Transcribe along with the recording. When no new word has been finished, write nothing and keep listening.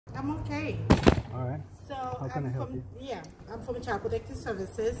I'm okay. All right. So how can I help you? Yeah, I'm from Child Protective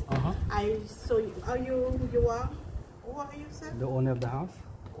Services. Uh-huh. Are you who are you, sir? The owner of the house.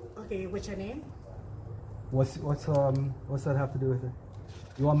 Okay, what's your name? What's that have to do with it?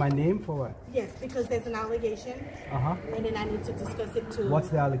 You want my name for what? Yes, because there's an allegation. Uh-huh. And then I need to discuss it too. What's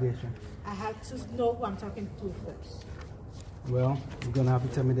the allegation? I have to know who I'm talking to first. Well, you're gonna have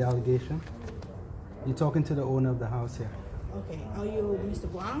to tell me the allegation. You're talking to the owner of the house here. Okay. Are you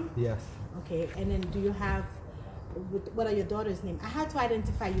Mr. Brown? Yes. Okay. And then do you have, what are your daughter's name? I had to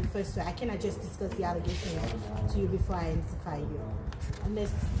identify you first, so I cannot just discuss the allegation to you before I identify you.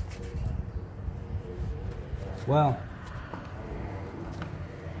 Unless... Well,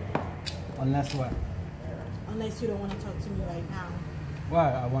 unless what? Unless you don't want to talk to me right now.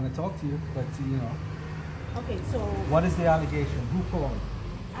 Well, I want to talk to you, but you know. Okay, so... What is the allegation? Who called?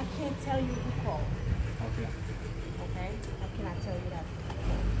 I can't tell you who called. Okay. Okay? I cannot tell you that.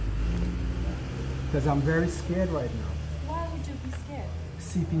 Because I'm very scared right now. Why would you be scared?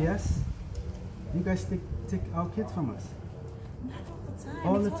 CPS? You guys take our kids from us. Not all the time.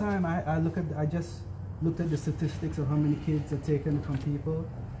 All the time. I just looked at the statistics of how many kids are taken from people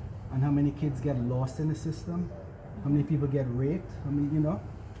and how many kids get lost in the system, how many people get raped. I mean, you know,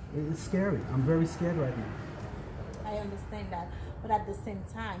 it's scary. I'm very scared right now. I understand that. But at the same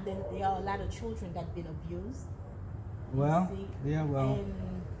time, there are a lot of children that have been abused. Well, yeah, well. And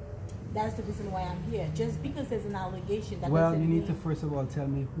that's the reason why I'm here. Just because there's an allegation that well, doesn't you need mean... to first of all tell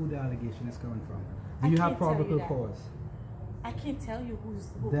me who the allegation is coming from. Do you have probable cause? I can't tell you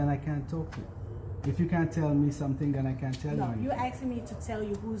who. Then I can't talk to you. If you can't tell me something, then I can't tell you. No, anything. you're asking me to tell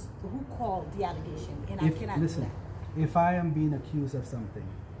you who called the allegation, and I cannot do that. If I am being accused of something,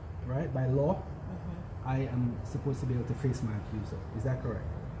 right, by law, I am supposed to be able to face my accuser. Is that correct?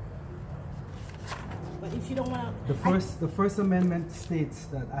 But if you don't want to... The First Amendment states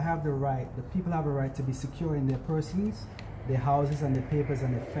that I have the right, the people have a right to be secure in their persons, their houses, and their papers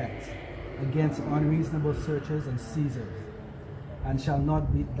and effects against unreasonable searches and seizures, and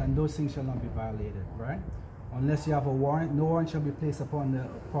those things shall not be violated, right? Unless you have a warrant, no warrant shall be placed upon the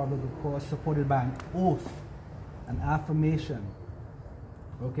probable cause supported by an oath, an affirmation,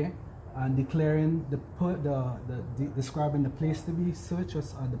 okay? And declaring describing the place to be searched, or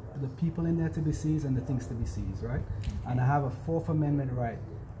the people in there to be seized, and the things to be seized, right? And I have a Fourth Amendment right.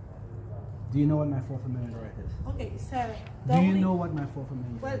 Do you know what my Fourth Amendment right is? Okay, sir. Do you know what my Fourth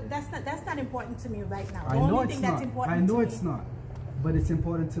Amendment right is? Well, that's not important to me right now. I know it's not. I know it's not, but it's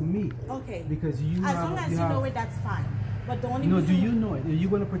important to me. Okay. Because you as long as you know it, that's fine. But the only do you know it? Are you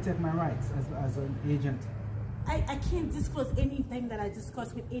going to protect my rights as an agent? I can't disclose anything that I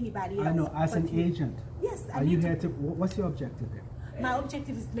discuss with anybody else. I know, as an agent. Yes, Are you here to... What's your objective then? My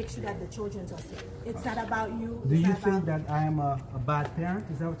objective is to make sure that the children are safe. It's not about you. Do you think that I am a bad parent?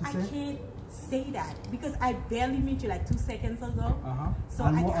 Is that what you say? I can't say that because I barely met you like 2 seconds ago. So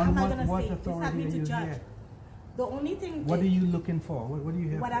and how am I going to say? It's not me to judge. Here? The only thing... What are you looking for? What are you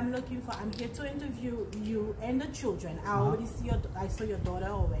here for? What I'm looking for, I'm here to interview you and the children. I already see I saw your daughter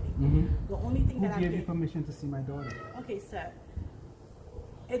already. The only thing Who gave you permission to see my daughter? Okay, sir.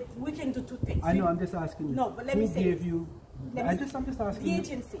 We can do two things. I know, I'm just asking you. No, but let me say... Who gave you... I'm just asking the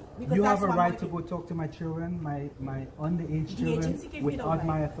agency. Because you have a right to go talk to my children, my underage children, without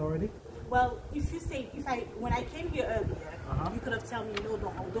my authority? Well, if you say, when I came here earlier, you could have told me, no,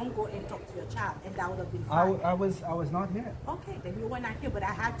 don't go and talk to your child, and that would have been fine. I was not here. Okay, then you were not here, but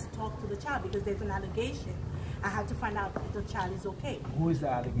I had to talk to the child because there's an allegation. I have to find out if the child is okay. Who is the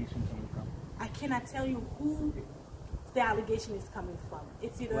allegation coming from? I cannot tell you who the allegation is coming from.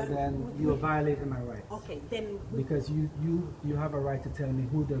 It's either... Well, then you are violating my rights. Okay, then... Because you have a right to tell me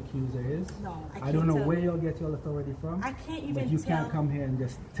who the accuser is. No, I can't. I don't know where you'll get your authority from. I can't even But you can't come here and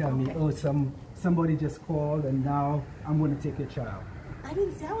just tell me, oh, somebody just called and now I'm going to take your child. I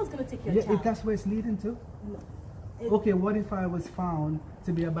didn't say I was going to take your child. That's where it's leading to? No. Okay, what if I was found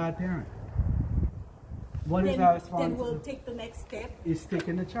to be a bad parent? What if I was found... Then we'll take the next step. Is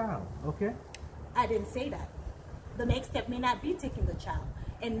taking the child, okay? I didn't say that. The next step may not be taking the child.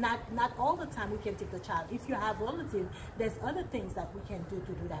 And not all the time we can take the child. If you have relatives, there's other things that we can do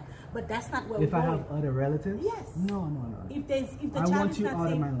to do that. But that's not where we're going. If I have other relatives? Yes. No. If the child is not I want you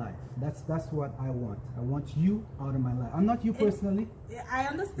out of my life. That's what I want. I want you out of my life. I'm not you personally. I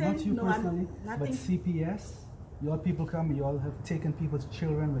understand. Not you personally, but CPS. Your people come, you all have taken people's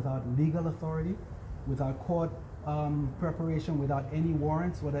children without legal authority, without court preparation, without any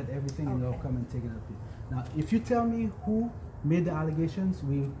warrants, without everything, and you'll come and take it up. Now, if you tell me who made the allegations,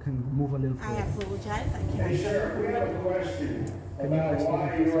 we can move a little further. I apologize. Hey, sir, we have a question about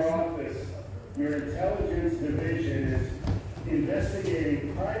why your office, your intelligence division, is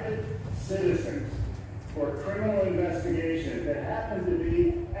investigating private citizens for criminal investigation that happen to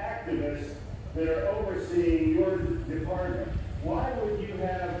be activists that are overseeing your department? Why would you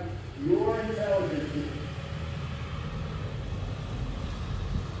have your intelligence?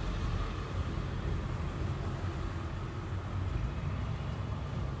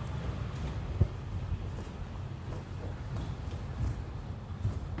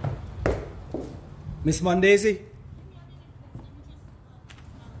 Miss Mondesi?